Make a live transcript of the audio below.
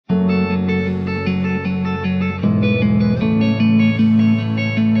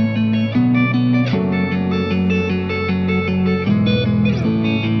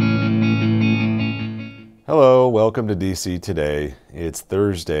to DC today. It's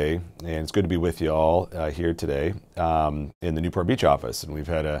Thursday, and it's good to be with you all here today in the Newport Beach office. And we've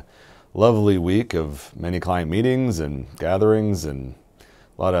had a lovely week of many client meetings and gatherings and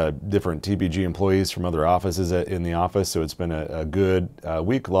a lot of different TPG employees from other offices in the office. So it's been a good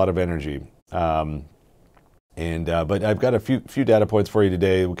week, a lot of energy. But I've got a few data points for you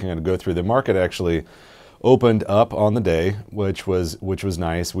today. We can kind of go through. The market actually opened up on the day, which was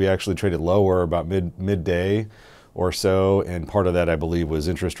nice. We actually traded lower about midday or so, and part of that, I believe, was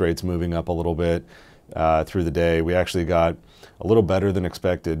interest rates moving up a little bit through the day. We actually got a little better than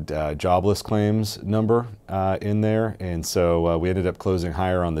expected jobless claims number in there, and so we ended up closing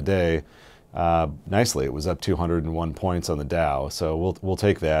higher on the day nicely. It was up 201 points on the Dow, so we'll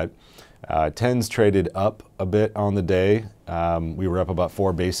take that. 10s traded up a bit on the day. We were up about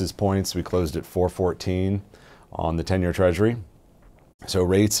 4 basis points. We closed at 414 on the 10-year Treasury. So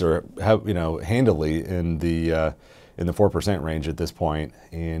rates are handily in the 4% range at this point,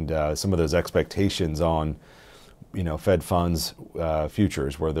 and some of those expectations on Fed funds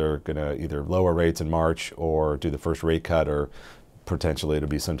futures, where they're going to either lower rates in March or do the first rate cut, or potentially it'll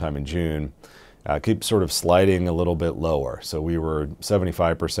be sometime in June. Keep sort of sliding a little bit lower. So we were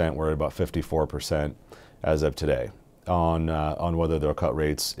 75%, we're at about 54% as of today on whether they'll cut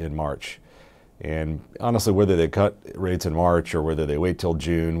rates in March. And honestly, whether they cut rates in March or whether they wait till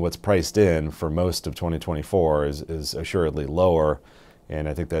June, what's priced in for most of 2024 is assuredly lower, and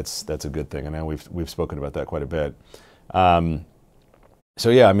I think that's a good thing. I know we've spoken about that quite a bit.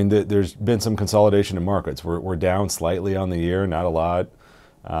 So yeah, I mean, there's been some consolidation in markets. We're down slightly on the year, not a lot.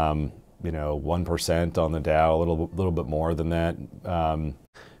 1% on the Dow, a little bit more than that,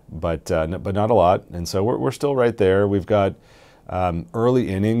 but not a lot. And so we're still right there. We've got early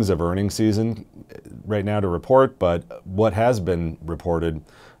innings of earnings season right now to report, but what has been reported,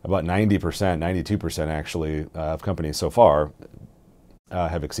 about 90%, 92% actually of companies so far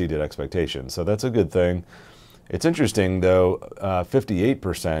have exceeded expectations. So that's a good thing. It's interesting though,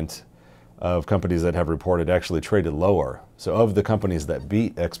 58% of companies that have reported actually traded lower. So of the companies that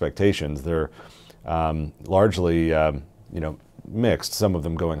beat expectations, they're largely mixed. Some of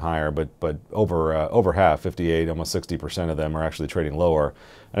them going higher, but over half, 58, almost 60% of them are actually trading lower.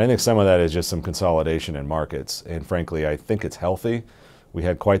 And I think some of that is just some consolidation in markets. And frankly, I think it's healthy. We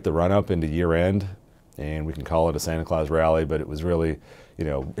had quite the run up into year end, and we can call it a Santa Claus rally, but it was really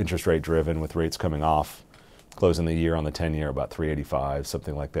interest rate driven, with rates coming off, closing the year on the 10-year about 385,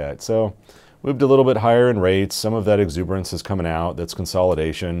 something like that. So moved a little bit higher in rates. Some of that exuberance is coming out. That's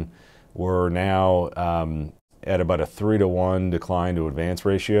consolidation. We're now at about a 3-to-1 decline to advance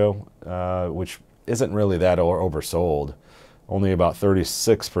ratio, which isn't really that oversold. Only about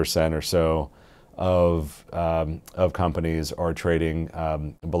 36% or so of companies are trading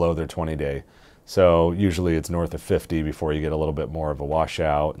below their 20-day. So usually it's north of 50 before you get a little bit more of a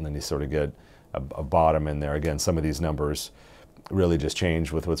washout, and then you sort of get a bottom in there. Again, some of these numbers really just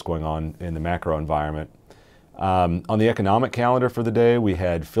change with what's going on in the macro environment. On the economic calendar for the day, we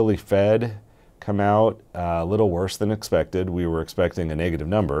had Philly Fed come out a little worse than expected. We were expecting a negative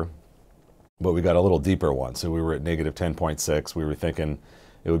number, but we got a little deeper one. So we were at negative 10.6. We were thinking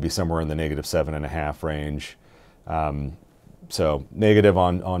it would be somewhere in the negative 7.5 range. So negative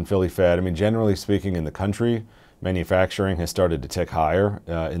on Philly Fed. I mean, generally speaking, in the country, manufacturing has started to tick higher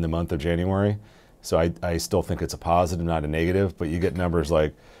in the month of January. So I still think it's a positive, not a negative, but you get numbers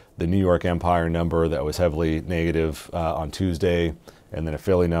like the New York Empire number that was heavily negative on Tuesday, and then a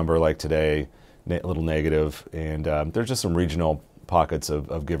Philly number like today, a little negative, and there's just some regional pockets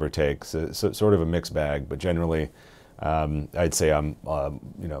of give or take, so sort of a mixed bag, but generally I'd say I'm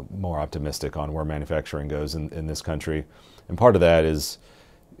more optimistic on where manufacturing goes in this country, and part of that is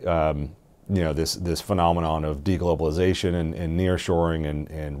this phenomenon of deglobalization and nearshoring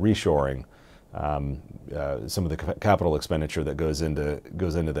and reshoring. Some of the capital expenditure that goes into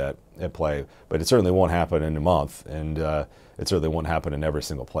that at play, but it certainly won't happen in a month, and it certainly won't happen in every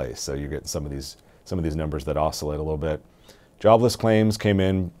single place. So you get some of these numbers that oscillate a little bit. Jobless claims came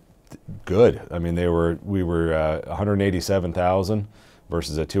in good. I mean, we were 187,000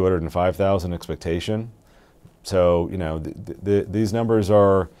 versus a 205,000 expectation. So these numbers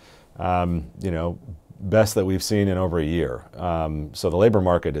are best that we've seen in over a year. So the labor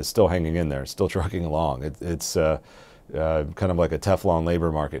market is still hanging in there, still trucking along. It's kind of like a Teflon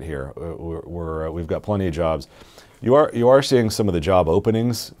labor market here. We've got plenty of jobs. You are seeing some of the job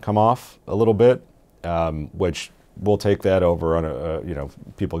openings come off a little bit, which we'll take that over on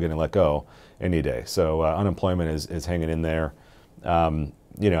people getting let go any day. So unemployment is hanging in there.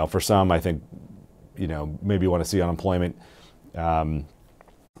 For some, I think maybe you want to see unemployment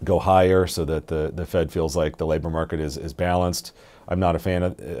go higher so that the Fed feels like the labor market is balanced. I'm not a fan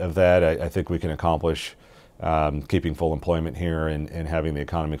of that. I think we can accomplish keeping full employment here and having the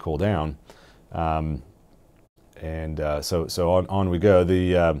economy cool down. So on we go.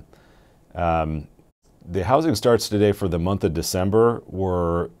 The housing starts today for the month of December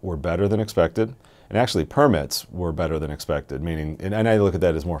were better than expected, and actually permits were better than expected. Meaning, and I look at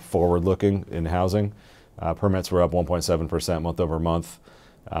that as more forward-looking in housing. Permits were up 1.7% month over month.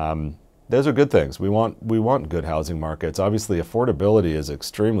 Those are good things. We want good housing markets. Obviously, affordability is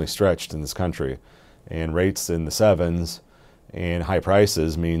extremely stretched in this country, and rates in the sevens and high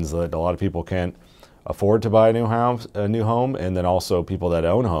prices means that a lot of people can't afford to buy a new home, and then also people that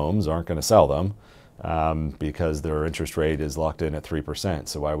own homes aren't going to sell them because their interest rate is locked in at 3%.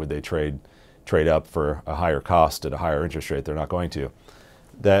 So why would they trade up for a higher cost at a higher interest rate? They're not going to.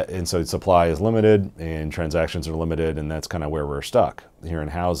 And so supply is limited and transactions are limited, and that's kind of where we're stuck here in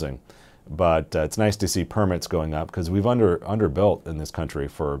housing. But it's nice to see permits going up because we've underbuilt in this country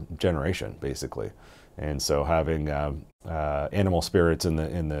for a generation, basically. And so having animal spirits in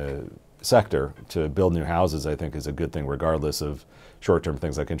the sector to build new houses, I think, is a good thing, regardless of short-term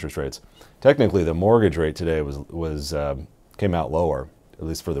things like interest rates. Technically, the mortgage rate today came out lower, at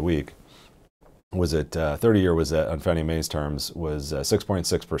least for the week. Was it 30-year was on Fannie Mae's terms was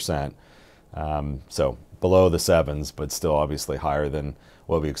 6.6%, so below the sevens, but still obviously higher than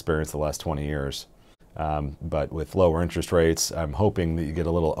what we experienced the last 20 years. But with lower interest rates, I'm hoping that you get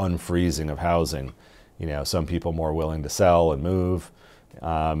a little unfreezing of housing. You know, some people more willing to sell and move.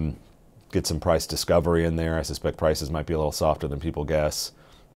 Get some price discovery in there. I suspect prices might be a little softer than people guess,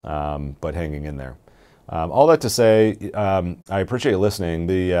 but hanging in there. All that to say, I appreciate you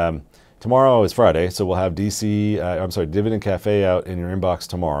listening. Tomorrow is Friday, so we'll have Dividend Cafe out in your inbox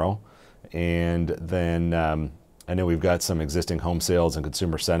tomorrow. And then I know we've got some existing home sales and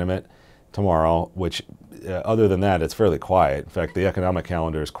consumer sentiment tomorrow, which other than that, it's fairly quiet. In fact, the economic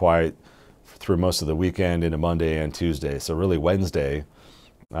calendar is quiet through most of the weekend into Monday and Tuesday. So really Wednesday,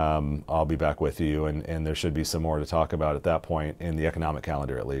 I'll be back with you, and there should be some more to talk about at that point in the economic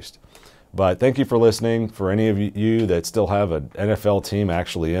calendar at least. But thank you for listening. For any of you that still have an NFL team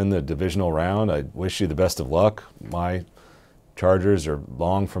actually in the divisional round, I wish you the best of luck. My Chargers are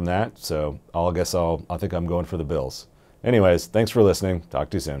long from that, so I think I'm going for the Bills. Anyways, thanks for listening. Talk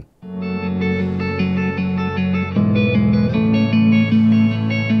to you soon.